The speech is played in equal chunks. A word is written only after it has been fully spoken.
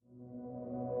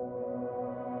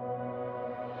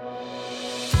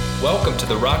Welcome to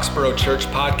the Roxborough Church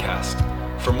Podcast.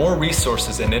 For more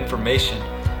resources and information,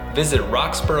 visit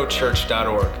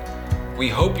roxboroughchurch.org. We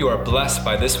hope you are blessed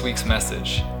by this week's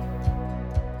message.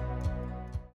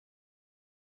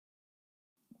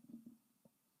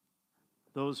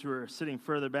 Those who are sitting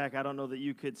further back, I don't know that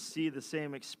you could see the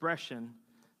same expression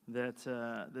that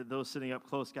those sitting up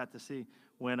close got to see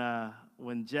when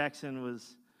Jackson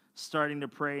was starting to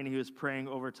pray and he was praying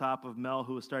over top of Mel,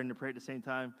 who was starting to pray at the same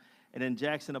time. And then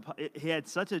Jackson, he had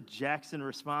such a Jackson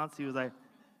response. He was like,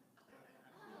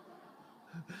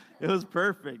 it was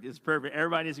perfect. It's perfect.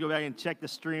 Everybody needs to go back and check the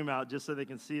stream out just so they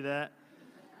can see that.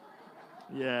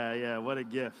 Yeah, what a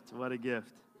gift. What a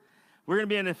gift. We're going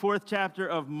to be in the 4th chapter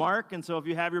of Mark, and so if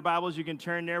you have your Bibles, you can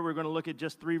turn there. We're going to look at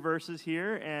just 3 verses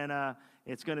here, and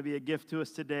it's going to be a gift to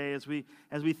us today as we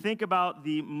think about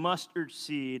the mustard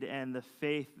seed and the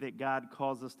faith that God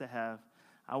calls us to have.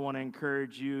 I want to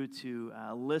encourage you to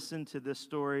listen to this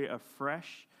story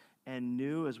afresh and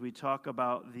new as we talk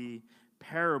about the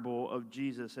parable of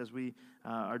Jesus, as we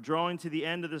are drawing to the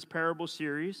end of this parable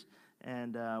series.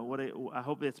 And I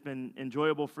hope it's been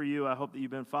enjoyable for you. I hope that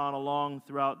you've been following along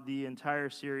throughout the entire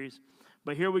series.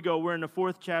 But here we go. We're in the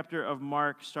 4th chapter of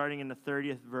Mark, starting in the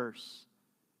 30th verse.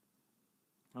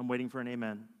 I'm waiting for an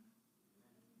amen.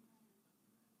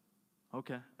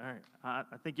 Okay, all right. I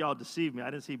think y'all deceived me. I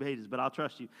didn't see pages, but I'll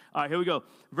trust you. All right, here we go.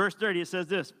 Verse 30, it says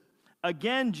this.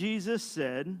 Again, Jesus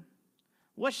said,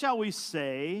 "What shall we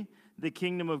say the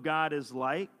kingdom of God is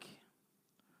like?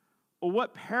 Or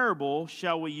what parable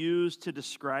shall we use to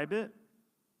describe it?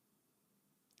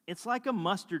 It's like a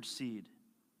mustard seed,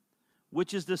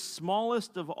 which is the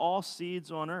smallest of all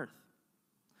seeds on earth.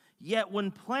 Yet when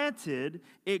planted,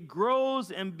 it grows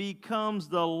and becomes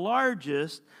the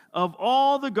largest of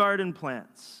all the garden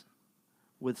plants,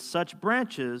 with such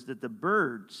branches that the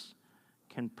birds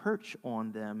can perch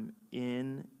on them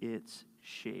in its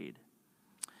shade."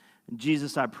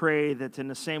 Jesus, I pray that in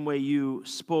the same way you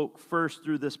spoke first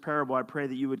through this parable, I pray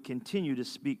that you would continue to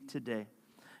speak today.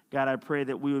 God, I pray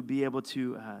that we would be able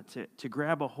to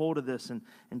grab a hold of this and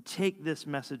take this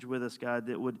message with us, God,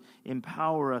 that would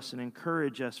empower us and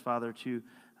encourage us, Father, to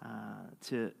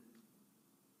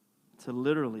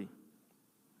literally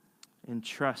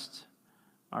entrust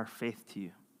our faith to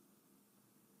you.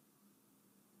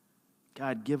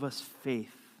 God, give us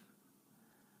faith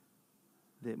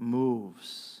that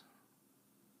moves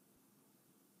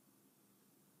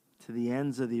to the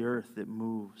ends of the earth, that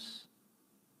moves.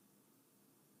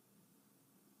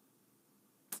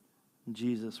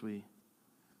 Jesus, we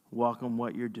welcome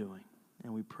what you're doing,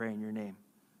 and we pray in your name.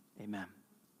 Amen.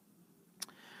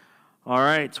 All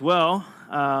right, well,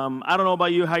 I don't know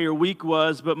about you, how your week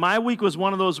was, but my week was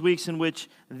one of those weeks in which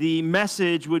the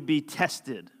message would be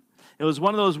tested. It was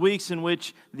one of those weeks in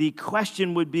which the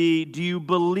question would be, do you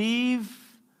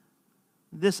believe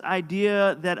this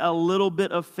idea that a little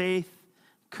bit of faith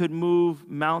could move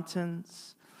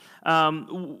mountains?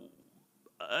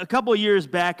 A couple of years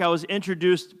back, I was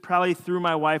introduced, probably through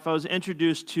my wife, I was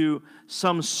introduced to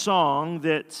some song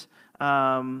that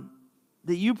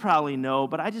you probably know,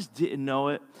 but I just didn't know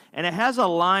it. And it has a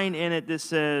line in it that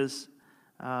says,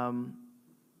 a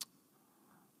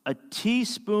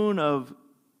teaspoon of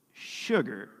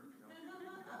sugar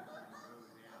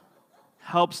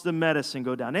helps the medicine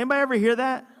go down. Anybody ever hear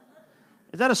that?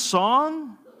 Is that a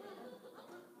song?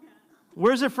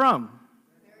 Where's it from?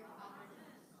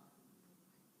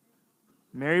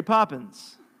 Mary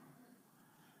Poppins.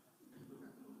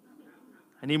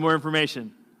 I need more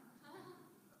information.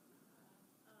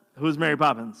 Who's Mary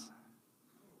Poppins?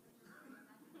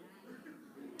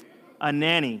 A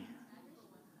nanny.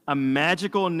 A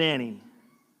magical nanny.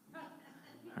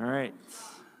 All right.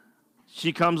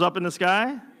 She comes up in the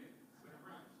sky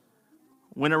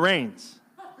when it rains.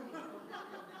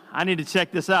 I need to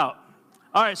check this out.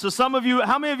 All right, so some of you,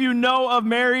 how many of you know of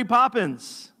Mary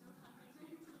Poppins?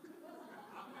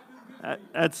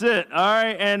 That's it. All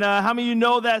right, and how many of you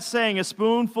know that saying, a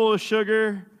spoonful of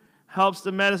sugar helps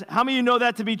the medicine? How many of you know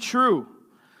that to be true?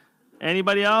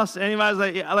 Anybody else? Anybody's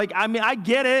like I mean, I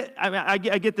get it. I mean, I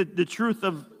get the truth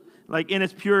of, like, in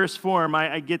its purest form.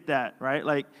 I get that, right?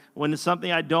 Like, when it's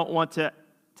something I don't want to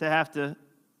have to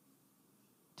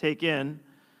take in,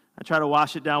 I try to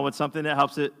wash it down with something that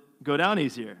helps it go down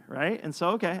easier, right? And so,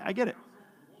 okay, I get it.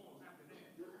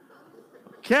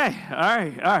 Okay,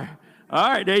 all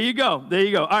right, there you go.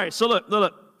 All right, so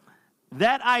look.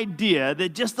 That idea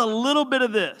that just a little bit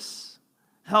of this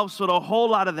helps with a whole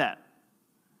lot of that,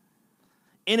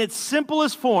 in its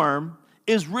simplest form,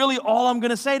 is really all I'm going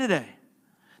to say today.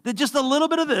 That just a little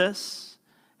bit of this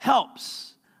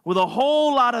helps with a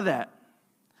whole lot of that.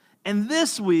 And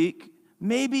this week,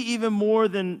 maybe even more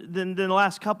than the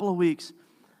last couple of weeks,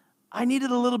 I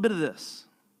needed a little bit of this.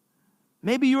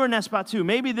 Maybe you were in that spot too.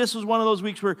 Maybe this was one of those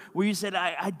weeks where you said,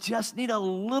 I just need a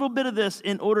little bit of this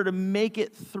in order to make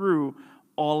it through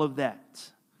all of that.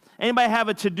 Anybody have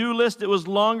a to-do list that was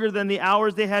longer than the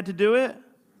hours they had to do it?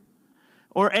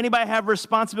 Or anybody have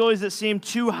responsibilities that seem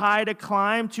too high to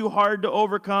climb, too hard to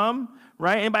overcome?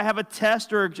 Right? Anybody have a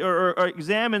test or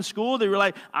exam in school that you're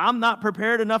like, I'm not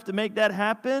prepared enough to make that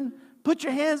happen? Put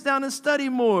your hands down and study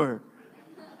more.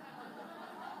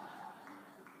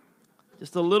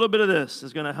 Just a little bit of this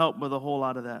is going to help with a whole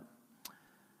lot of that.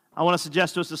 I want to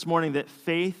suggest to us this morning that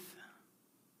faith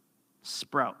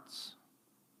sprouts,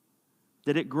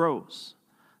 that it grows,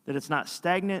 that it's not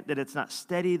stagnant, that it's not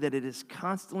steady, that it is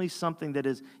constantly something that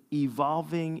is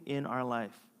evolving in our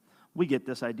life. We get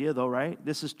this idea, though, right?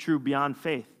 This is true beyond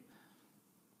faith.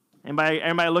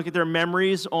 Anybody look at their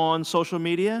memories on social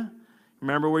media?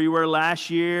 Remember where you were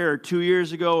last year or 2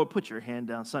 years ago? Put your hand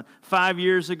down, son. 5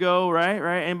 years ago, right?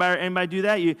 Anybody do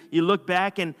that? You look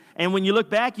back, and when you look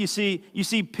back, you see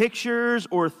pictures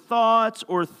or thoughts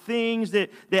or things that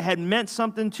had meant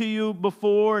something to you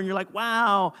before, and you're like,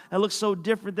 wow, that looks so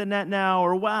different than that now.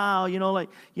 Or wow,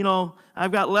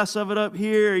 I've got less of it up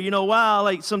here. Wow,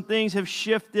 like some things have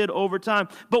shifted over time.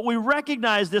 But we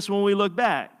recognize this when we look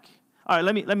back. All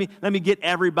right, let me get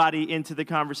everybody into the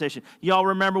conversation. Y'all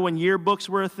remember when yearbooks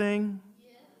were a thing?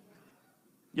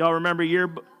 Y'all remember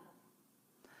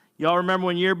Y'all remember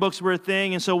when yearbooks were a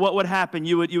thing? And so what would happen?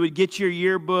 You would get your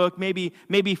yearbook.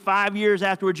 Maybe 5 years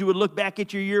afterwards, you would look back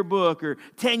at your yearbook. Or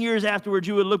 10 years afterwards,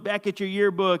 you would look back at your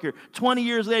yearbook. Or 20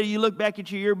 years later, you look back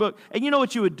at your yearbook. And you know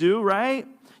what you would do, right?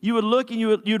 You would look and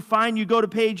you'd go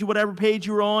to whatever page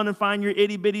you were on, and find your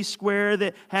itty bitty square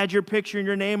that had your picture and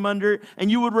your name under it,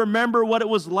 and you would remember what it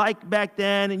was like back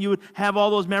then, and you would have all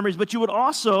those memories. But you would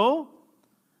also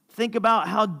think about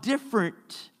how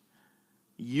different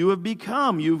you have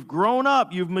become. You've grown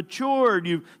up, you've matured,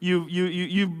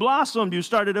 you've blossomed, you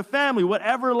started a family,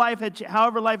 however life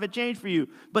had changed for you.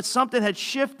 But something had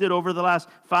shifted over the last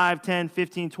 5, 10,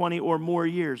 15, 20 or more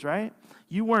years, right?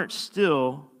 You weren't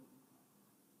still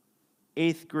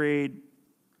 8th grade,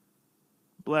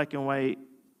 black and white,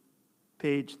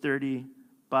 page 30,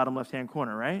 bottom left-hand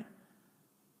corner, right?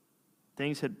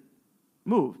 Things had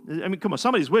moved. I mean, come on,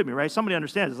 somebody's with me, right? Somebody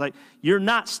understands. It's like, you're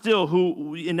not still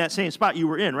who in that same spot you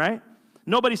were in, right?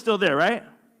 Nobody's still there, right?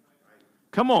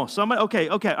 Come on, somebody. Okay,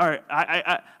 all right.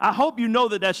 I hope you know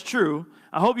that that's true.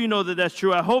 I hope you know that that's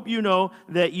true. I hope you know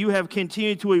that you have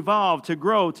continued to evolve, to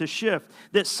grow, to shift,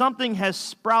 that something has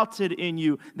sprouted in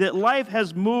you, that life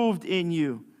has moved in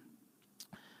you.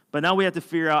 But now we have to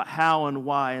figure out how and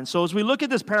why. And so as we look at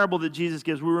this parable that Jesus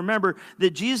gives, we remember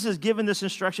that Jesus has given this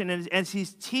instruction, and as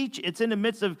it's in the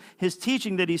midst of his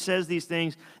teaching that he says these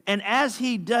things. And as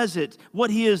he does it,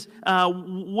 what he is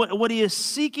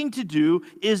seeking to do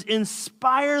is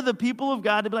inspire the people of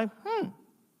God to be like,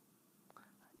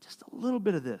 just a little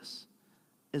bit of this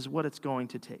is what it's going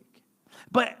to take.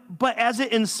 But as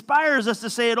it inspires us to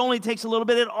say it only takes a little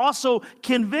bit, it also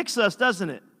convicts us, doesn't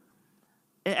it?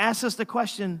 It asks us the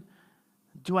question,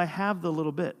 do I have the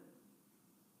little bit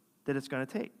that it's going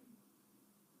to take?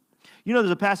 There's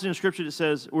a passage in Scripture that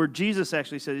says, where Jesus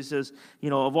actually says, he says,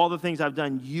 of all the things I've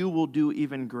done, you will do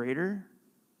even greater.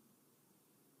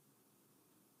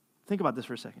 Think about this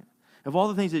for a second. Of all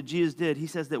the things that Jesus did, he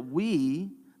says that we,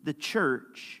 the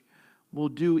church, will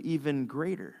do even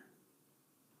greater.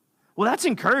 Well, that's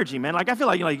encouraging, man. Like, I feel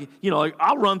like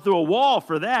I'll run through a wall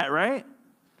for that, right?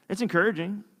 It's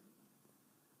encouraging.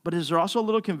 But is there also a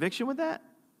little conviction with that?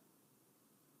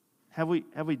 Have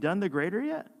we done the greater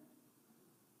yet?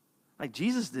 Like,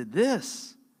 Jesus did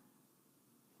this.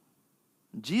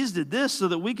 Jesus did this so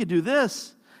that we could do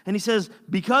this. And he says,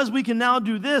 because we can now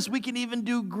do this, we can even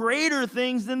do greater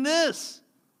things than this.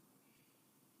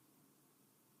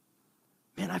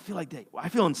 Man, I feel like that. I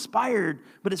feel inspired,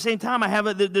 but at the same time,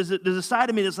 there's a side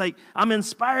of me that's like, I'm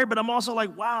inspired, but I'm also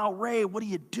like, wow, Ray, what are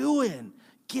you doing?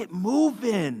 Get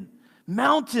moving.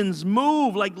 Mountains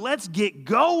move. Like, let's get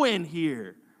going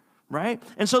here, right?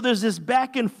 And so there's this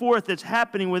back and forth that's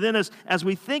happening within us as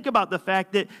we think about the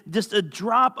fact that just a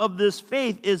drop of this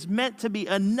faith is meant to be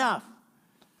enough.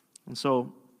 And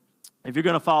so if you're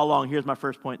going to follow along, here's my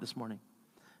first point this morning.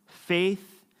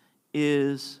 Faith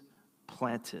is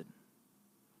planted.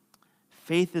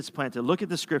 Faith is planted. Look at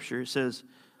the scripture. It says,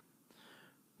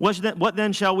 what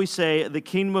then shall we say the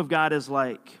kingdom of God is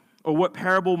like? Or what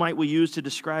parable might we use to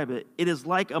describe it? It is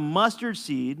like a mustard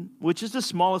seed, which is the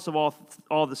smallest of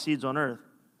all the seeds on earth.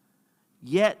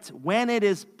 Yet when it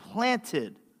is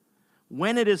planted,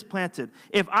 when it is planted.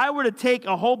 If I were to take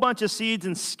a whole bunch of seeds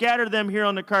and scatter them here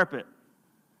on the carpet,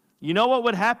 you know what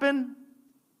would happen?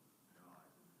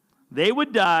 They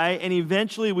would die, and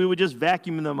eventually we would just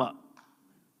vacuum them up,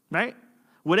 right?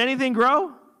 Would anything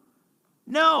grow?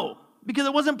 No, because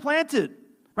it wasn't planted,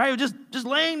 right? It was just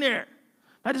laying there.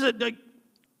 I just said, like,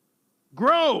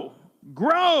 grow.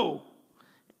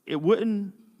 It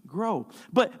wouldn't grow.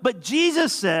 But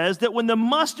Jesus says that when the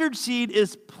mustard seed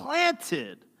is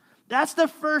planted, that's the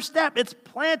first step. It's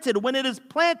planted. When it is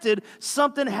planted,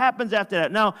 something happens after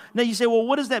that. Now you say, well,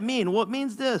 what does that mean? Well, it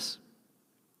means this.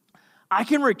 I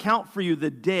can recount for you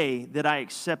the day that I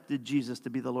accepted Jesus to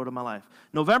be the Lord of my life.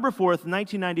 November 4th,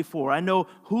 1994. I know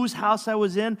whose house I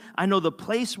was in. I know the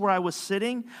place where I was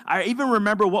sitting. I even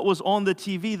remember what was on the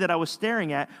TV that I was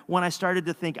staring at when I started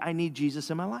to think, I need Jesus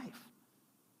in my life.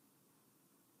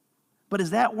 But is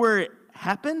that where it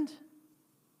happened?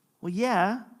 Well,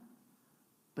 yeah,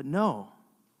 but no.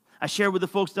 I shared with the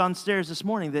folks downstairs this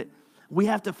morning that I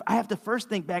have to first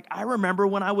think back. I remember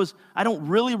when I don't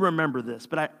really remember this,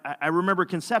 but I remember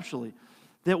conceptually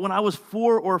that when I was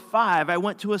 4 or 5, I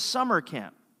went to a summer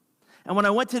camp. And when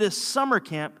I went to this summer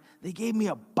camp, they gave me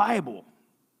a Bible.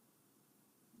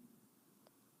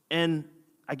 And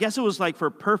I guess it was like for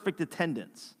perfect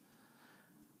attendance.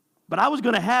 But I was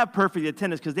going to have perfect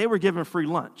attendance because they were giving free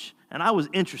lunch, and I was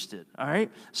interested, all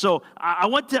right? So I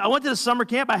went to the summer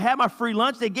camp. I had my free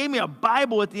lunch. They gave me a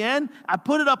Bible at the end. I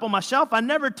put it up on my shelf. I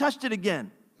never touched it again.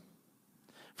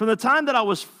 From the time that I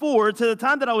was 4 to the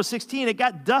time that I was 16, it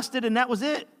got dusted, and that was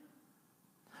it.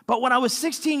 But when I was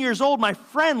 16 years old, my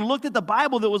friend looked at the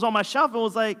Bible that was on my shelf and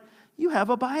was like, you have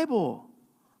a Bible.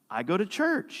 I go to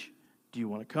church. Do you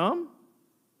want to come?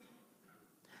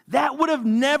 That would have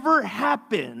never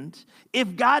happened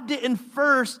if God didn't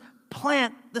first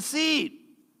plant the seed,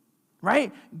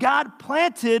 right? God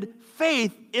planted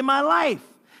faith in my life.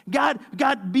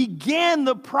 God began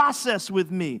the process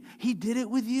with me. He did it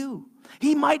with you.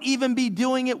 He might even be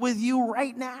doing it with you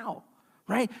right now,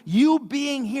 right? You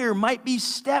being here might be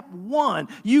step 1.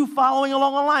 You following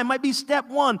along the line might be step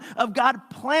 1 of God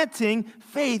planting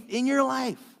faith in your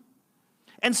life.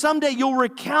 And someday you'll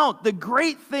recount the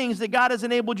great things that God has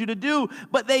enabled you to do,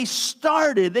 but they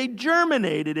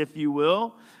germinated, if you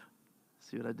will.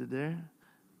 See what I did there?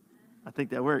 I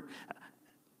think that worked.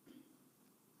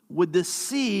 With the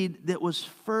seed that was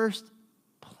first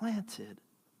planted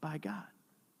by God.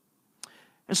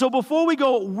 And so before we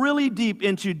go really deep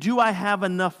into, do I have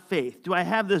enough faith? Do I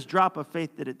have this drop of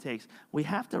faith that it takes? We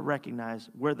have to recognize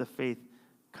where the faith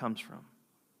comes from.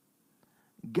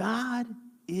 God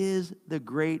is the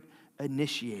great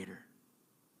initiator.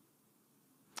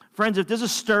 Friends, if there's a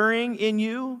stirring in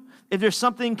you, if there's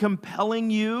something compelling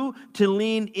you to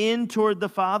lean in toward the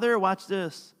Father, watch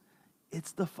this.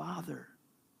 It's the Father.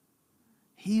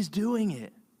 He's doing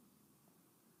it.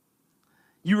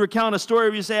 You recount a story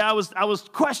where you say, I was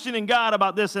questioning God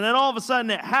about this, and then all of a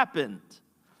sudden it happened.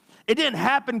 It didn't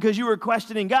happen because you were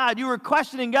questioning God. You were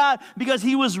questioning God because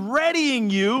He was readying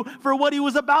you for what He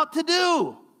was about to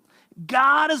do.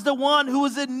 God is the one who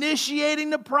is initiating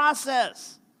the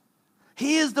process.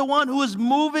 He is the one who is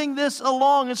moving this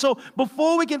along. And so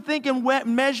before we can think and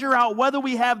measure out whether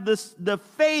we have the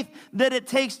faith that it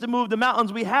takes to move the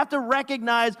mountains, we have to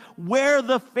recognize where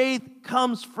the faith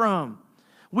comes from.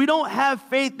 We don't have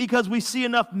faith because we see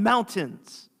enough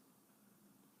mountains.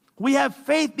 We have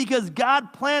faith because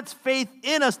God plants faith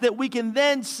in us that we can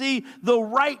then see the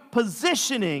right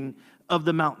positioning of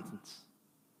the mountains.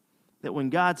 That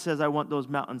when God says, I want those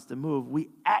mountains to move, we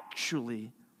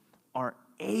actually are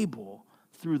able,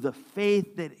 through the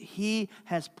faith that He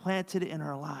has planted in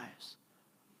our lives,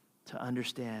 to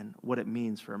understand what it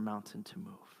means for a mountain to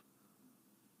move.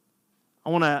 I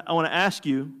want to ask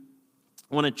you,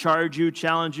 I want to charge you,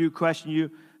 challenge you, question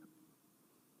you,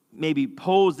 maybe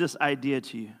pose this idea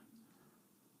to you.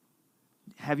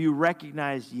 Have you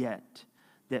recognized yet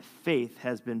that faith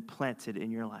has been planted in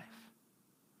your life?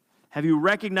 Have you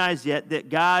recognized yet that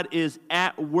God is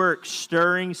at work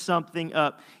stirring something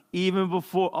up even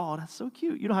before? Oh, that's so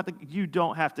cute. You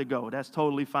don't have to go. That's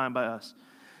totally fine by us.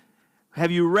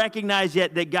 Have you recognized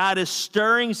yet that God is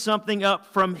stirring something up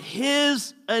from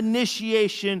His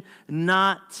initiation,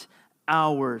 not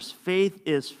ours? Faith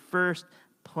is first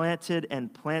planted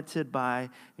and planted by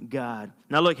God.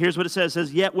 Now look, here's what it says. It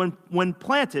says, yet when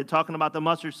planted, talking about the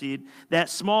mustard seed, that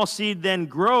small seed then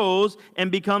grows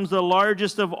and becomes the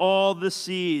largest of all the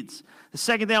seeds. The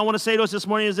second thing I want to say to us this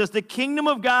morning is this: the kingdom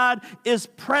of God is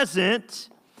present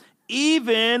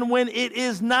even when it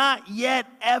is not yet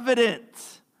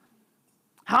evident.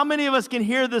 How many of us can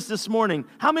hear this morning?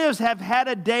 How many of us have had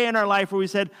a day in our life where we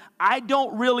said, I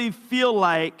don't really feel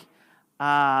like,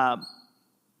 I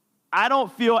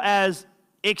don't feel as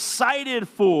excited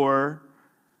for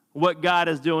what God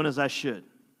is doing as I should?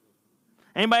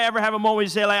 Anybody ever have a moment where you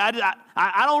say, like,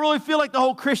 I don't really feel like the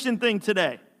whole Christian thing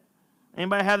today?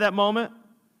 Anybody have that moment?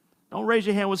 Don't raise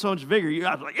your hand with so much vigor. You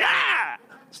guys are like, yeah,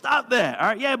 stop that. All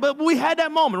right, yeah, but we had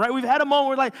that moment, right? We've had a moment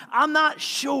where like, I'm not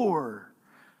sure.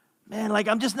 Man, like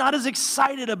I'm just not as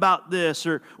excited about this,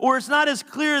 or it's not as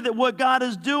clear that what God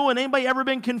is doing. Anybody ever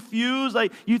been confused?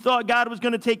 Like you thought God was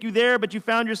going to take you there, but you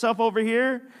found yourself over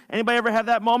here? Anybody ever have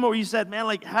that moment where you said, man,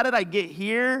 like how did I get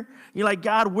here? You're like,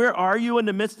 God, where are you in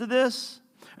the midst of this?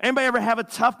 Anybody ever have a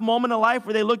tough moment in life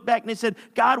where they look back and they said,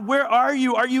 God, where are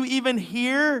you? Are you even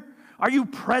here? Are you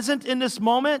present in this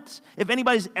moment? If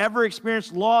anybody's ever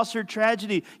experienced loss or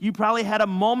tragedy, you probably had a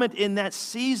moment in that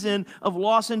season of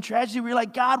loss and tragedy where you're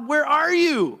like, God, where are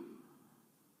you?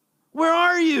 Where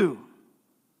are you?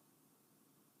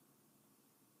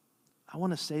 I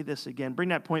want to say this again. Bring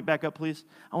that point back up, please.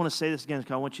 I want to say this again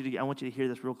because I want you to hear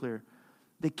this real clear.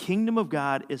 The kingdom of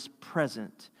God is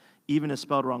present, even is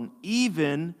spelled wrong,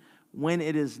 even when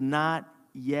it is not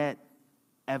yet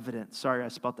evident. Sorry, I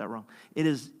spelled that wrong. It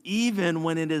is even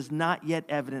when it is not yet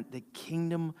evident, the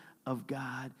kingdom of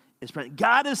God is present.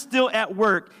 God is still at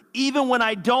work, even when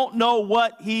I don't know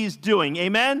what he's doing.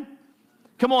 Amen?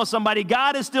 Come on, somebody.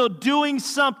 God is still doing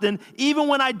something, even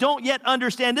when I don't yet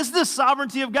understand. This is the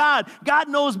sovereignty of God. God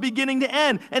knows beginning to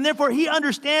end, and therefore he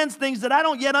understands things that I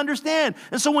don't yet understand.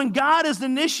 And so when God is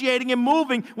initiating and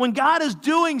moving, when God is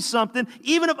doing something,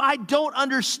 even if I don't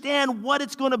understand what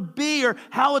it's going to be or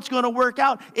how it's going to work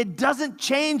out, it doesn't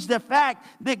change the fact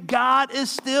that God is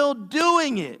still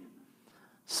doing it.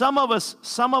 Some of us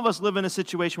live in a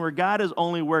situation where God is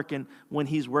only working when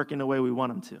he's working the way we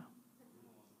want him to.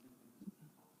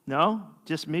 No?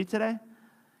 Just me today?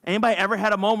 Anybody ever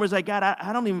had a moment where it's like, God,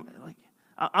 I don't even, like,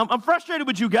 I'm frustrated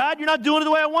with you, God. You're not doing it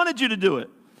the way I wanted you to do it.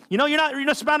 You know, you're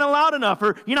not spouting loud enough,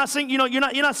 or you're not saying, you're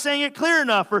not saying it clear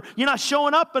enough, or you're not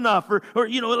showing up enough, or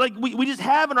like we just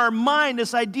have in our mind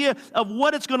this idea of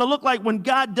what it's going to look like when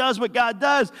God does what God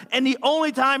does. And the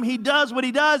only time he does what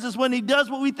he does is when he does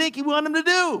what we think we want him to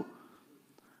do.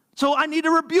 So I need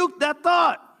to rebuke that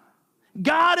thought.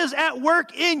 God is at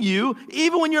work in you,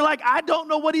 even when you're like, I don't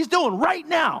know what he's doing right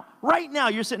now. Right now,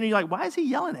 you're sitting there, you're like, why is he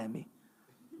yelling at me?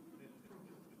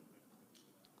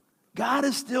 God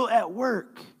is still at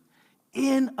work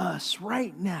in us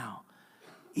right now,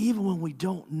 even when we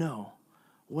don't know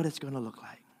what it's going to look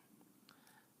like.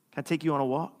 Can I take you on a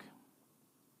walk?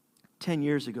 10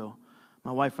 years ago,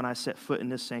 my wife and I set foot in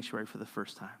this sanctuary for the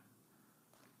first time.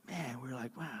 Man, we were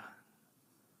like, wow.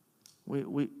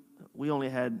 We only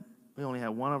had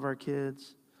one of our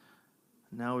kids.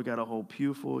 Now we got a whole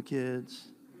pew full of kids.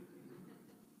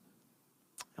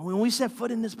 And when we set foot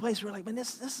in this place, we're like, man,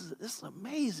 this is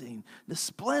amazing. The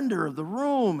splendor of the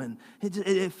room, and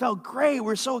it felt great.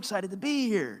 We're so excited to be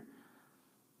here.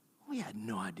 We had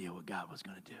no idea what God was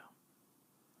going to do.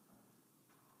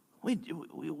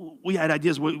 We had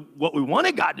ideas what we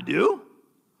wanted God to do.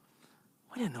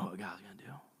 We didn't know what God was going to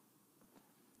do.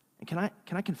 And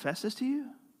can I confess this to you?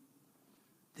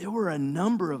 There were a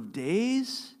number of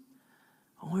days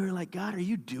when we were like, God, are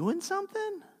you doing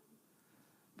something?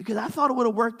 Because I thought it would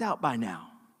have worked out by now.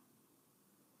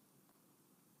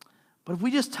 But if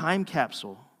we just time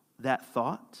capsule that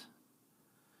thought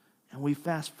and we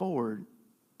fast forward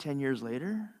 10 years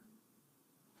later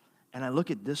and I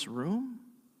look at this room,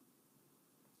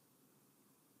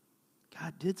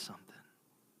 God did something.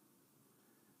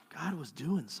 God was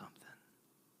doing something.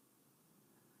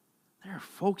 There are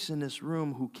folks in this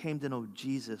room who came to know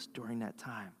Jesus during that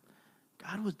time.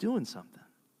 God was doing something.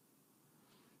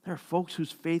 There are folks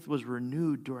whose faith was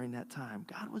renewed during that time.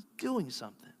 God was doing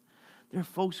something. There are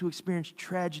folks who experienced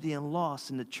tragedy and loss,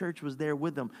 and the church was there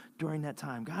with them during that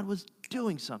time. God was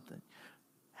doing something.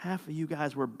 Half of you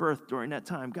guys were birthed during that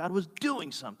time. God was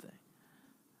doing something.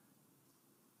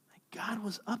 God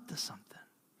was up to something.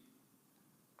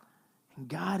 And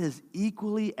God is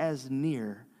equally as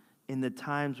near in the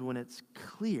times when it's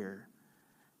clear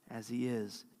as he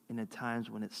is in the times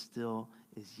when it still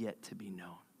is yet to be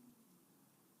known.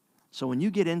 So when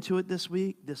you get into it this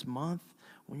week, this month,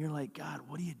 when you're like, God,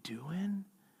 what are you doing?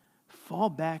 Fall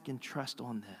back and trust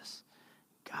on this.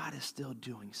 God is still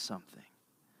doing something.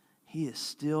 He is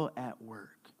still at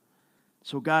work.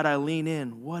 So God, I lean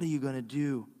in. What are you going to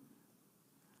do?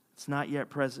 It's not yet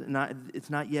present. It's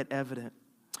not yet evident.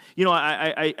 You know,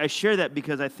 I share that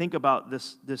because I think about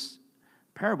this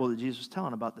parable that Jesus was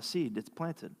telling about the seed that's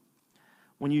planted.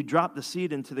 When you drop the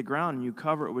seed into the ground and you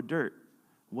cover it with dirt,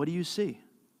 What do you see?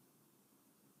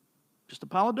 Just a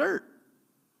pile of dirt.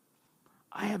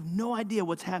 I have no idea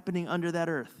what's happening under that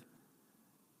earth.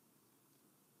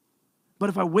 But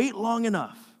if I wait long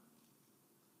enough,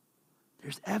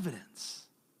 there's evidence.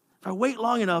 If I wait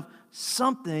long enough,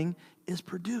 something is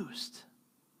produced.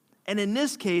 And in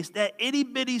this case, that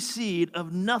itty-bitty seed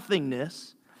of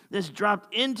nothingness that's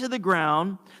dropped into the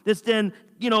ground, that's then,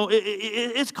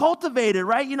 it's cultivated,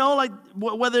 right? Like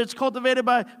whether it's cultivated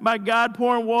by God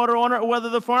pouring water on it or whether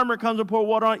the farmer comes and pour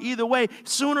water on it, either way,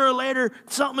 sooner or later,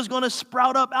 something is going to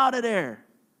sprout up out of there.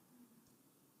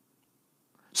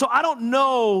 So I don't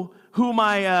know who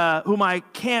my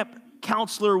camp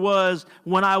counselor was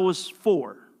when I was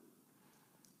 4.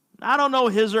 I don't know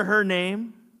his or her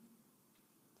name.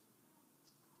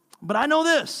 But I know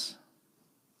this.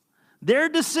 Their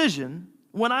decision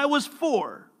when I was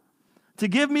 4 to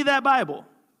give me that Bible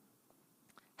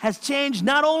has changed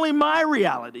not only my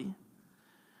reality,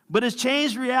 but has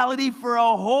changed reality for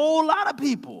a whole lot of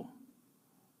people.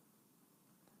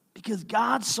 Because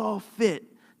God saw fit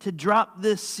to drop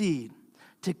this seed,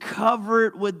 to cover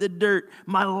it with the dirt.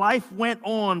 My life went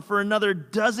on for another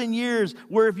dozen years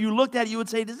where if you looked at it, you would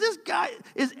say,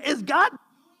 is God?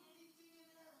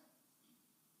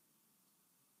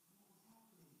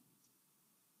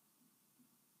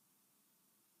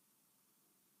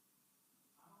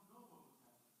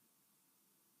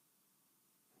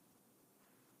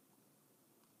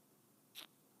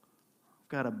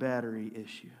 Got a battery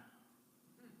issue.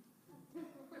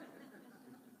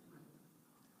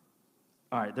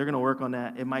 All right, they're going to work on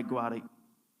that. It might go out.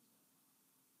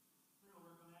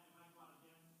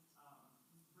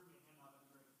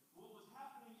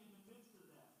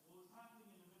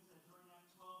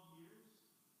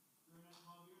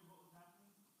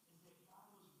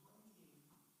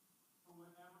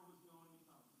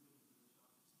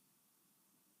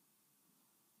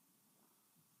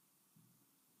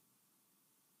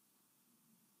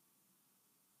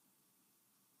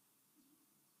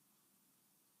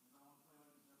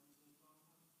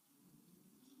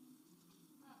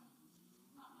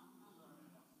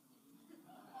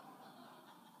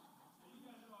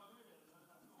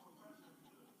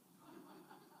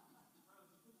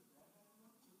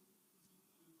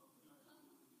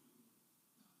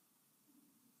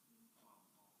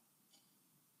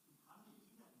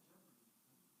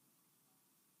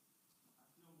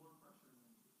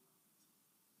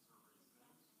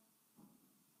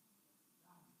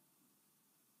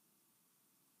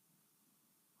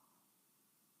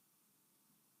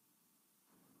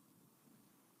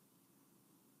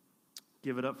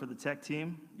 Give it up for the tech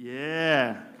team.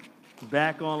 Yeah.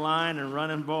 Back online and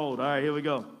running bold. All right, here we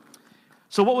go.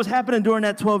 So what was happening during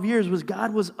that 12 years was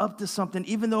God was up to something,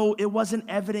 even though it wasn't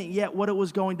evident yet what it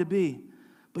was going to be.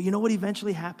 But you know what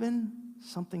eventually happened?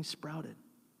 Something sprouted.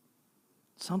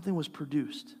 Something was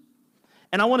produced.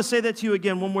 And I want to say that to you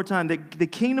again one more time, that the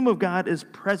kingdom of God is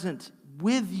present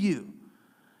with you,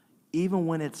 even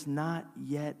when it's not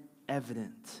yet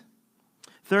evident.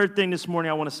 Third thing this morning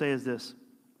I want to say is this.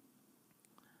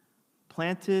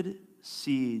 Planted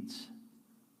seeds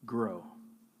grow,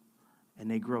 and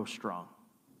they grow strong.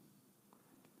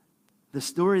 The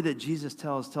story that Jesus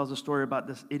tells a story about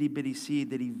this itty-bitty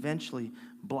seed that eventually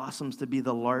blossoms to be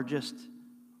the largest,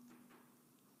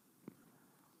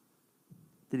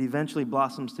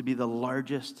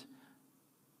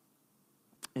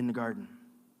 in the garden.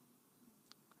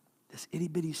 This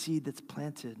itty-bitty seed that's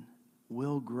planted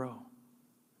will grow.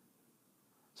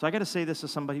 So I got to say this to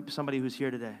somebody who's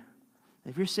here today.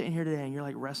 If you're sitting here today and you're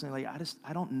like wrestling, like,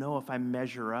 I don't know if I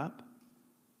measure up,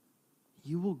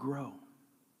 you will grow.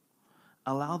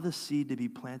 Allow the seed to be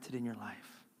planted in your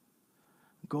life.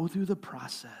 Go through the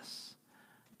process.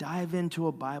 Dive into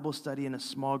a Bible study in a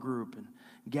small group and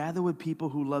gather with people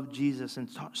who love Jesus and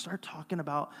start talking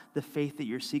about the faith that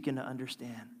you're seeking to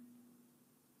understand.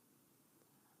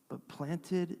 But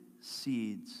planted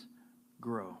seeds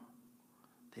grow.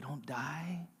 They don't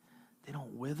die. They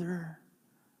don't wither.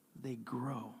 They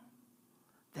grow.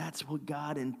 That's what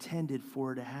God intended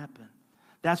for it to happen.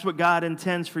 That's what God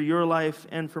intends for your life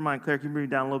and for mine. Claire, can you bring me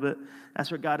down a little bit? That's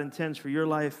what God intends for your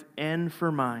life and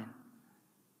for mine.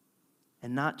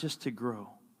 And not just to grow,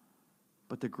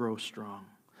 but to grow strong.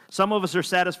 Some of us are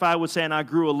satisfied with saying, I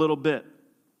grew a little bit.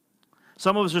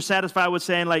 Some of us are satisfied with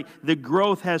saying, like, the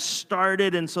growth has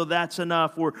started and so that's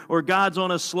enough, or God's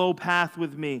on a slow path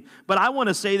with me. But I want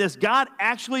to say this, God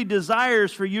actually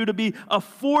desires for you to be a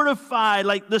fortified,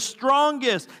 like the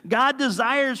strongest. God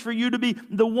desires for you to be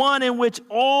the one in which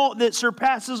all that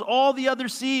surpasses all the other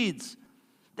seeds.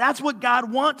 That's what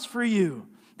God wants for you.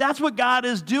 That's what God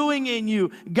is doing in you.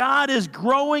 God is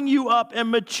growing you up and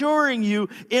maturing you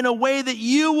in a way that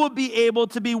you will be able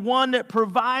to be one that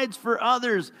provides for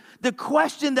others. The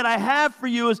question that I have for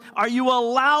you is, are you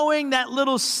allowing that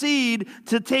little seed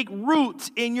to take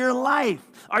root in your life?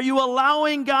 Are you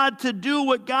allowing God to do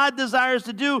what God desires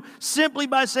to do simply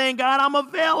by saying, God, I'm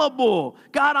available.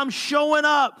 God, I'm showing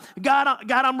up. God,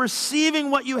 I'm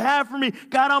receiving what you have for me.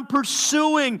 God, I'm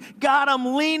pursuing. God,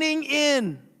 I'm leaning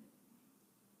in.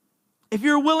 If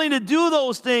you're willing to do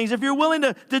those things, if you're willing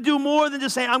to do more than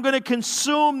just say, I'm going to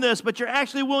consume this, but you're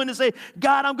actually willing to say,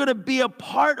 God, I'm going to be a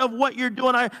part of what you're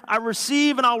doing. I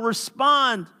receive and I'll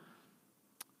respond.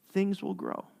 Things will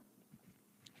grow.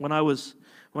 When I was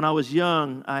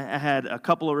young, I had a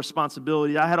couple of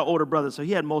responsibilities. I had an older brother, so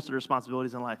he had most of the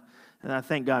responsibilities in life. And I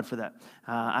thank God for that.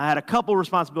 I had a couple of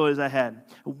responsibilities I had.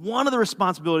 One of the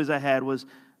responsibilities I had was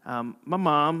my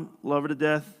mom, love her to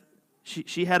death,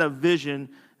 she had a vision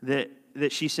that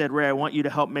she said, Ray, I want you to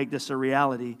help make this a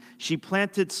reality. She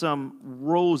planted some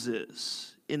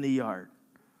roses in the yard.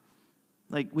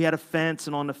 Like, we had a fence,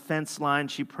 and on the fence line,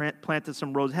 she planted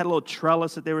some roses. Had a little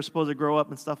trellis that they were supposed to grow up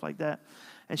and stuff like that.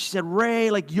 And she said,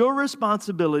 Ray, like, your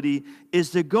responsibility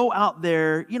is to go out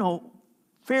there,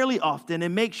 fairly often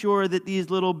and make sure that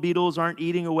these little beetles aren't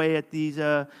eating away at these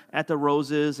at the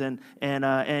roses and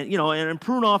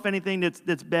prune off anything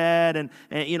that's bad and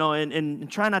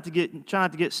try not to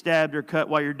get stabbed or cut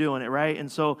while you're doing it, right?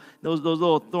 And so those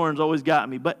little thorns always got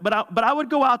me. But I would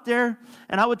go out there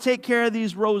and I would take care of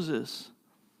these roses.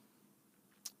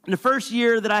 In the first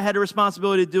year that I had the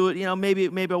responsibility to do it,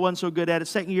 maybe I wasn't so good at it.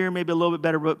 Second year, maybe a little bit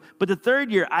better. But the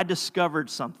third year, I discovered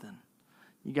something.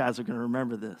 You guys are going to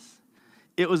remember this.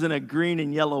 It was in a green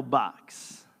and yellow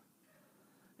box.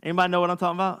 Anybody know what I'm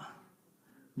talking about?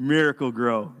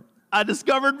 Miracle-Gro. I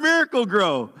discovered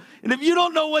Miracle-Gro. And if you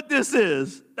don't know what this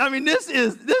is, this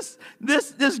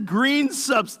is this green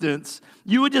substance.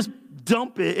 You would just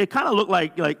dump it. It kind of looked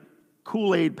like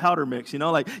Kool-Aid powder mix,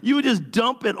 you would just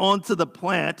dump it onto the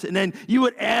plant, and then you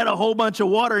would add a whole bunch of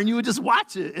water, and you would just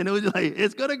watch it, and it was like,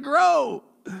 it's going to grow.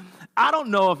 I don't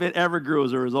know if it ever grew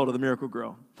as a result of the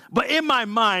Miracle-Gro. But in my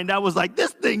mind, I was like,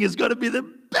 this thing is going to be the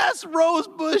best rose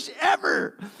bush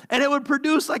ever. And it would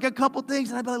produce like a couple things,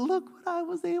 and I'd be like, look what I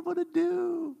was able to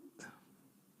do.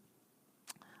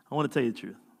 I want to tell you the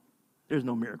truth. There's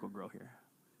no Miracle-Gro here.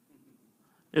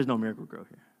 There's no Miracle-Gro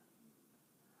here.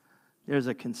 There's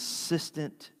a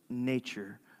consistent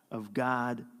nature of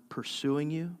God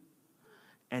pursuing you,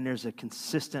 and there's a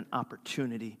consistent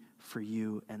opportunity for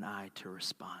you and I to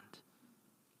respond.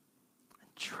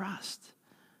 And trust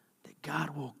that God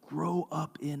will grow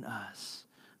up in us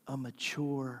a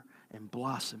mature and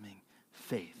blossoming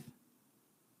faith.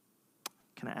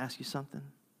 Can I ask you something?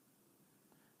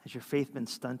 Has your faith been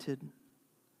stunted?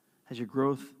 Has your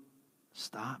growth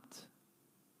stopped?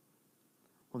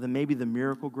 Well, then maybe the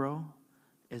Miracle-Gro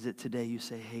is that today you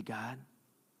say, hey, God,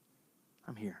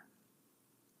 I'm here.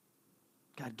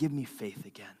 God, give me faith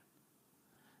again.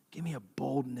 Give me a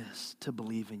boldness to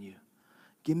believe in you.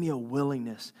 Give me a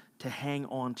willingness to hang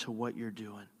on to what you're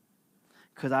doing.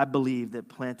 Because I believe that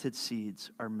planted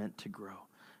seeds are meant to grow,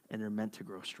 and they're meant to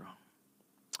grow strong.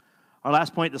 Our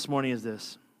last point this morning is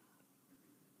this.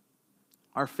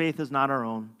 Our faith is not our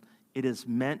own. It is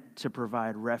meant to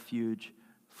provide refuge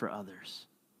for others.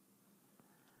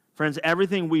 Friends,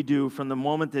 everything we do from the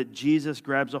moment that Jesus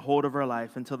grabs a hold of our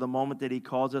life until the moment that he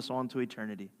calls us on to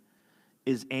eternity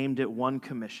is aimed at one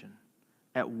commission,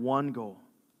 at one goal.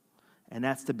 And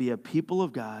that's to be a people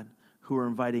of God who are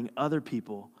inviting other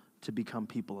people to become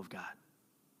people of God.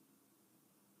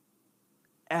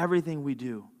 Everything we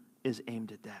do is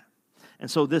aimed at that. And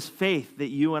so this faith that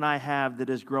you and I have that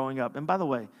is growing up, and by the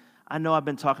way, I know I've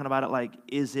been talking about it like,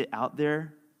 is it out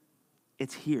there?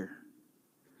 It's here.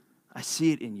 I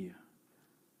see it in you.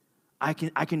 I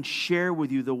can share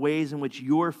with you the ways in which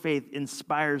your faith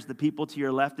inspires the people to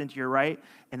your left and to your right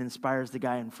and inspires the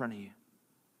guy in front of you.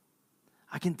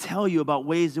 I can tell you about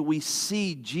ways that we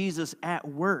see Jesus at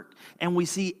work and we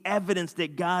see evidence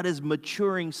that God is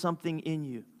maturing something in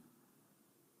you.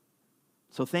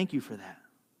 So thank you for that.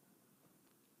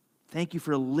 Thank you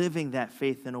for living that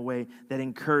faith in a way that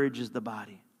encourages the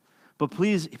body. But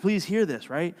please hear this,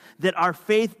 right? That our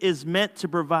faith is meant to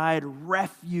provide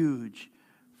refuge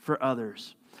for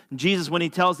others. Jesus, when he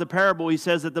tells the parable, he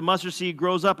says that the mustard seed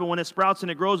grows up, and when it sprouts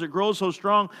and it grows so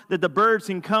strong that the birds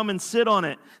can come and sit on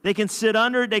it. They can sit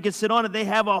under it, they can sit on it, they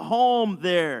have a home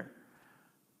there.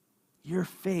 Your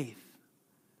faith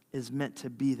is meant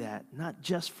to be that, not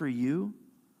just for you,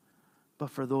 but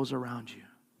for those around you.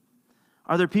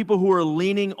 Are there people who are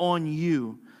leaning on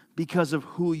you because of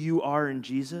who you are in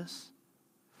Jesus?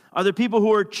 Are there people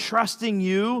who are trusting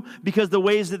you because the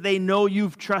ways that they know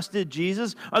you've trusted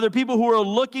Jesus? Are there people who are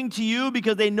looking to you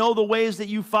because they know the ways that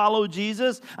you follow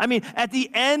Jesus? I mean, at the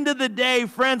end of the day,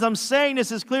 friends, I'm saying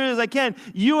this as clearly as I can.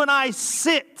 You and I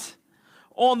sit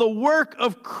on the work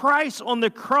of Christ on the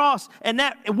cross, and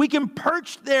we can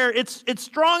perch there. It's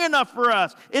strong enough for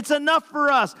us. It's enough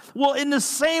for us. Well, in the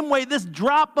same way, this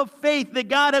drop of faith that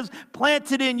God has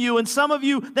planted in you, and some of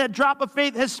you, that drop of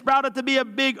faith has sprouted to be a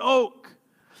big oak.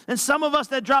 And some of us,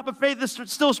 that drop of faith is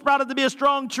still sprouted to be a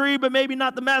strong tree, but maybe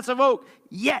not the massive oak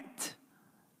yet.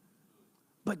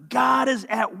 But God is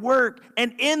at work,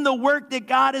 and in the work that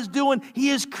God is doing,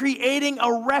 He is creating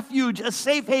a refuge, a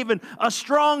safe haven, a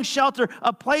strong shelter,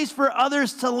 a place for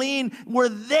others to lean where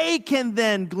they can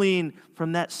then glean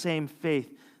from that same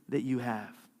faith that you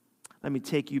have. Let me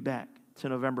take you back to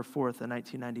November 4th of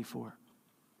 1994.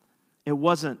 It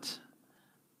wasn't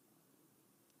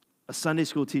a Sunday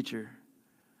school teacher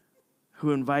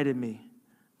who invited me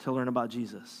to learn about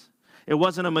Jesus. It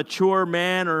wasn't a mature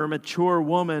man or a mature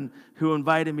woman who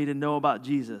invited me to know about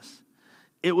Jesus.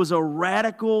 It was a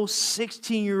radical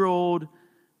 16-year-old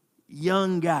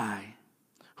young guy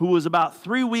who was about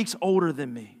 3 weeks older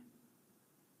than me,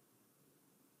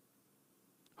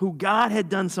 who God had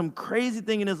done some crazy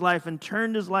thing in his life and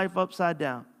turned his life upside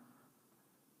down,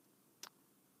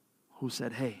 who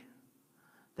said, hey,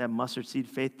 that mustard seed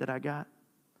faith that I got,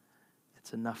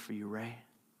 it's enough for you, Ray.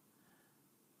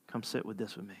 Come sit with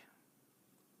this with me.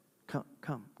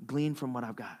 Come, glean from what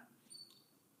I've got.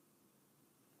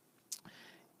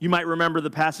 You might remember the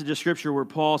passage of Scripture where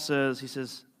Paul says, he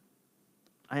says,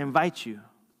 I invite you,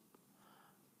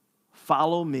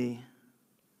 follow me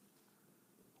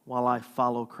while I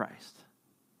follow Christ.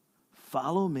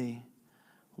 Follow me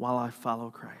while I follow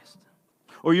Christ.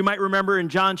 Or you might remember in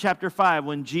John chapter 5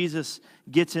 when Jesus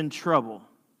gets in trouble.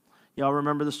 Y'all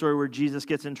remember the story where Jesus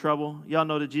gets in trouble? Y'all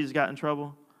know that Jesus got in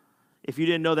trouble? If you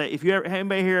didn't know that, if you ever,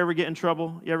 anybody here ever get in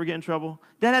trouble? You ever get in trouble?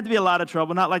 That had to be a lot of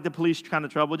trouble, not like the police kind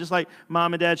of trouble, just like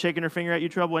mom and dad shaking their finger at you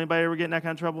trouble. Anybody ever get in that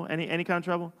kind of trouble? Any kind of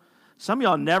trouble? Some of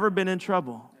y'all never been in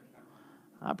trouble.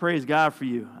 I praise God for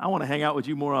you. I want to hang out with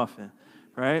you more often,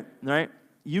 right? Right?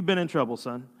 You've been in trouble,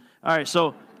 son. All right,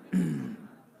 so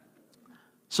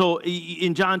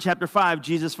in John chapter 5,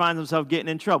 Jesus finds himself getting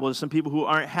in trouble. There's some people who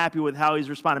aren't happy with how he's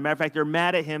responding. Matter of fact, they're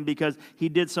mad at him because he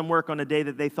did some work on a day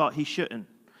that they thought he shouldn't.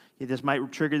 This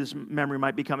might trigger, this memory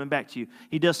might be coming back to you.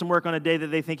 He does some work on a day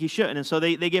that they think he shouldn't, and so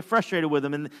they get frustrated with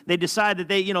him, and they decide that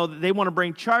they want to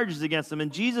bring charges against him.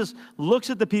 And Jesus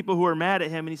looks at the people who are mad at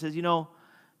him, and he says,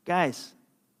 guys,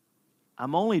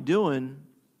 I'm only doing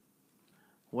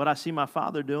what I see my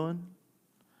Father doing.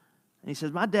 And he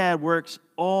says, my dad works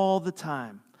all the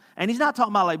time. And he's not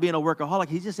talking about like being a workaholic.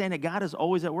 He's just saying that God is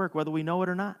always at work, whether we know it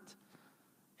or not.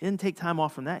 He didn't take time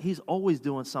off from that. He's always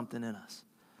doing something in us.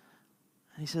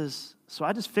 And he says, so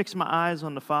I just fix my eyes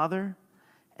on the Father,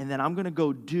 and then I'm going to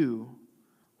go do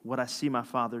what I see my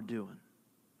Father doing.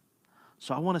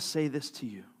 So I want to say this to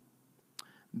you.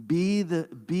 Be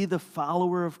the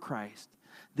follower of Christ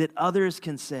that others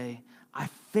can say, I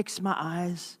fix my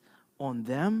eyes on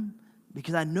them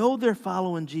because I know they're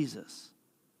following Jesus.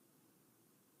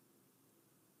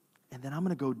 And then I'm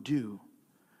going to go do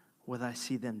what I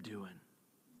see them doing.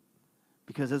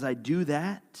 Because as I do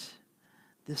that,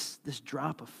 this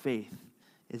drop of faith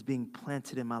is being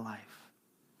planted in my life.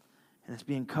 And it's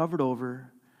being covered over,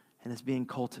 and it's being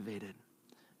cultivated.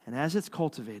 And as it's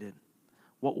cultivated,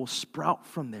 what will sprout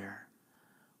from there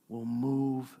will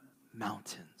move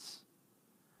mountains.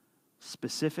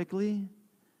 Specifically,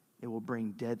 it will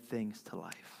bring dead things to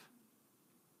life.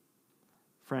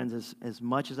 Friends, as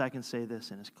much as I can say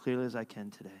this and as clearly as I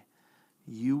can today,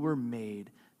 you were made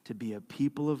to be a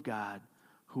people of God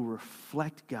who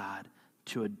reflect God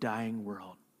to a dying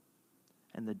world.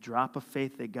 And the drop of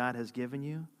faith that God has given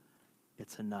you,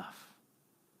 it's enough.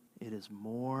 It is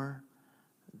more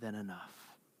than enough.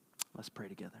 Let's pray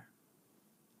together.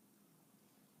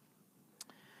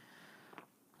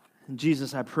 And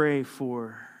Jesus, I pray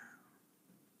for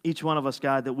each one of us,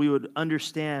 God, that we would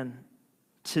understand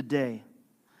today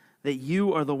that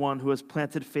you are the one who has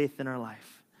planted faith in our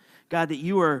life. God, that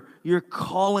you're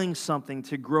calling something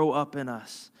to grow up in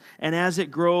us. And as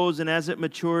it grows and as it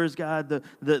matures, God,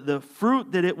 the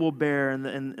fruit that it will bear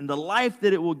and the life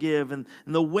that it will give and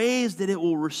the ways that it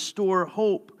will restore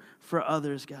hope for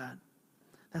others, God.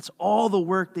 That's all the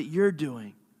work that you're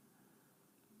doing.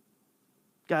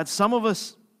 God, some of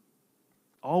us,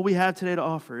 all we have today to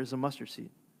offer is a mustard seed.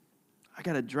 I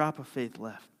got a drop of faith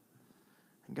left.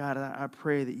 And God, I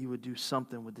pray that you would do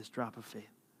something with this drop of faith.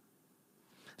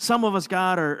 Some of us,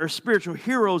 God, are spiritual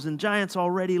heroes and giants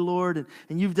already, Lord,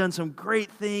 and you've done some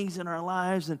great things in our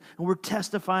lives, and we're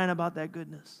testifying about that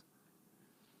goodness.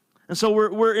 And so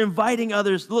we're inviting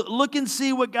others, look and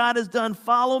see what God has done.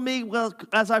 Follow me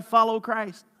as I follow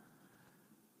Christ.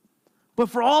 But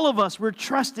for all of us, we're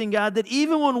trusting, God, that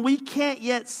even when we can't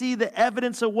yet see the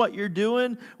evidence of what you're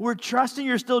doing, we're trusting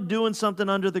you're still doing something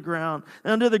under the ground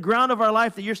of our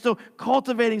life, that you're still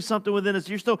cultivating something within us.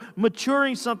 You're still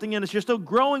maturing something in us. You're still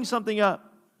growing something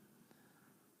up.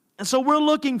 And so we're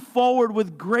looking forward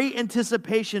with great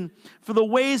anticipation for the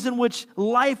ways in which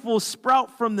life will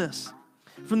sprout from this,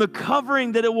 from the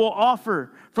covering that it will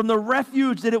offer, from the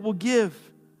refuge that it will give.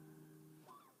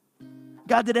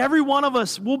 God, that every one of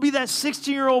us will be that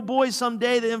 16-year-old boy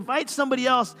someday that invites somebody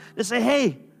else to say,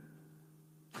 hey,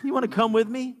 you want to come with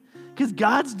me? Because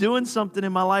God's doing something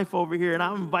in my life over here, and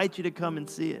I invite you to come and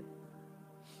see it.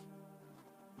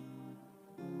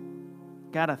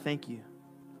 God, I thank you.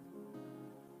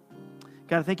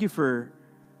 God, I thank you for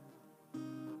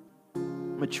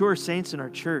mature saints in our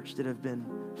church that have been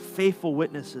faithful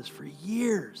witnesses for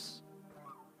years,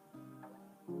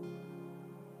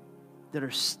 that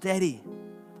are steady,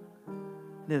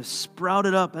 that have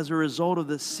sprouted up as a result of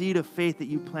the seed of faith that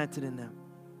you planted in them.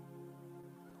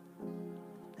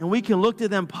 And we can look to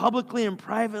them publicly and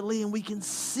privately, and we can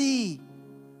see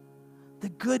the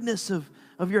goodness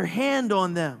of your hand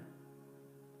on them.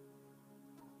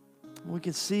 We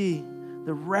can see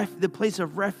the place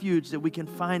of refuge that we can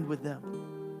find with them.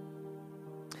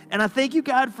 And I thank you,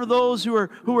 God, for those who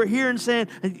are here and saying,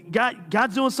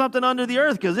 God's doing something under the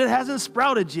earth because it hasn't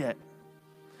sprouted yet.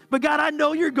 But God, I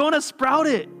know you're going to sprout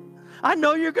it. I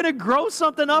know you're going to grow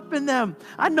something up in them.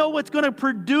 I know what's going to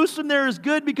produce from there is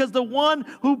good because the one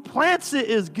who plants it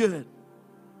is good.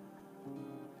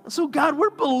 So God, we're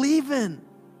believing.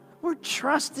 We're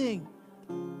trusting.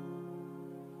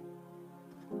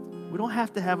 We don't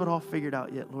have to have it all figured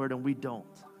out yet, Lord, and we don't.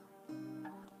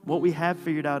 What we have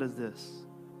figured out is this.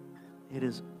 It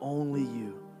is only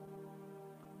you.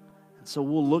 And so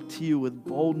we'll look to you with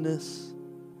boldness,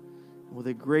 with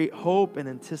a great hope and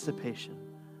anticipation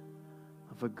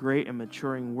of a great and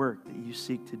maturing work that you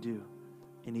seek to do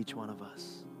in each one of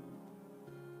us.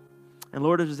 And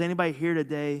Lord, if there's anybody here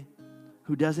today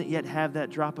who doesn't yet have that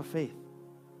drop of faith,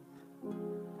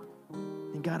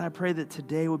 and God, I pray that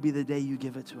today would be the day you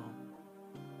give it to them.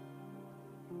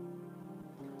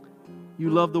 You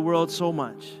love the world so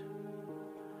much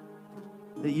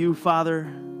that you,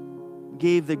 Father,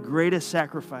 gave the greatest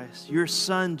sacrifice, your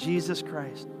Son, Jesus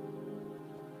Christ,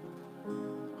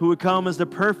 who would come as the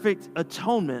perfect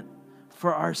atonement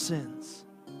for our sins.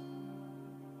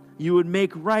 You would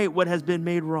make right what has been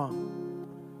made wrong.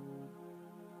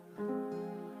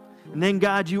 And then,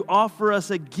 God, you offer us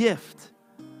a gift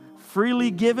freely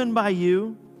given by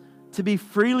you to be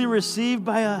freely received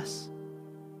by us.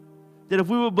 That if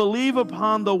we would believe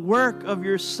upon the work of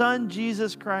your Son,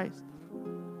 Jesus Christ,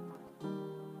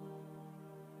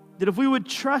 that if we would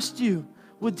trust you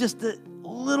with just a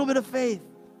little bit of faith,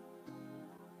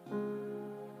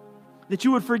 that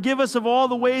you would forgive us of all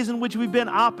the ways in which we've been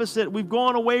opposite, we've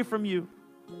gone away from you.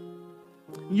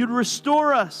 You'd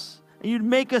restore us, and you'd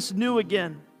make us new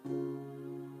again.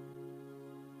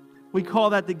 We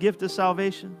call that the gift of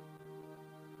salvation.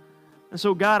 And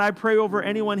so, God, I pray over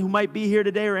anyone who might be here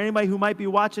today or anybody who might be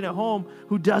watching at home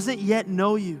who doesn't yet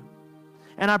know you.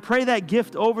 And I pray that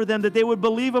gift over them, that they would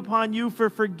believe upon you for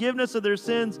forgiveness of their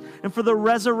sins and for the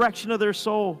resurrection of their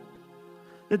soul.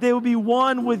 That they would be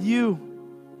one with you.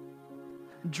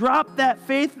 Drop that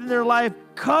faith in their life,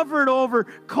 cover it over,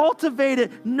 cultivate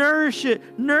it, nourish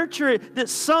it, nurture it, that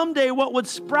someday what would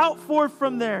sprout forth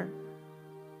from there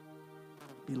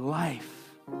be life.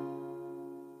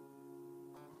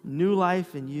 New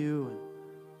life in you, and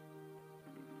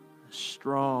a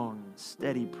strong,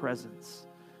 steady presence,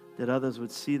 that others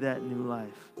would see that new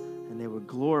life and they would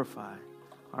glorify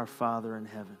our Father in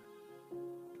heaven.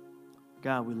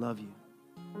 God, we love you.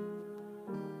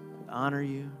 We honor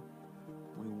you.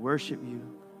 We worship you.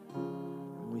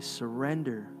 And we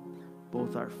surrender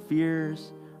both our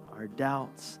fears, our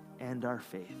doubts, and our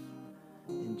faith.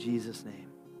 In Jesus' name,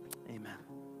 amen.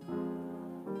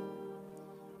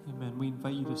 Amen. We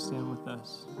invite you to stand with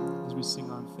us as we sing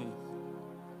on faith.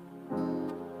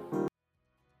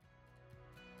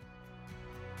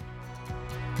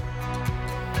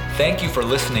 Thank you for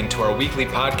listening to our weekly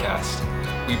podcast.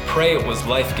 We pray it was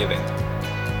life-giving.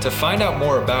 To find out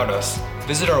more about us,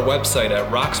 visit our website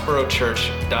at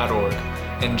roxboroughchurch.org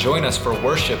and join us for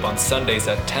worship on Sundays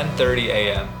at 10:30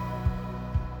 a.m.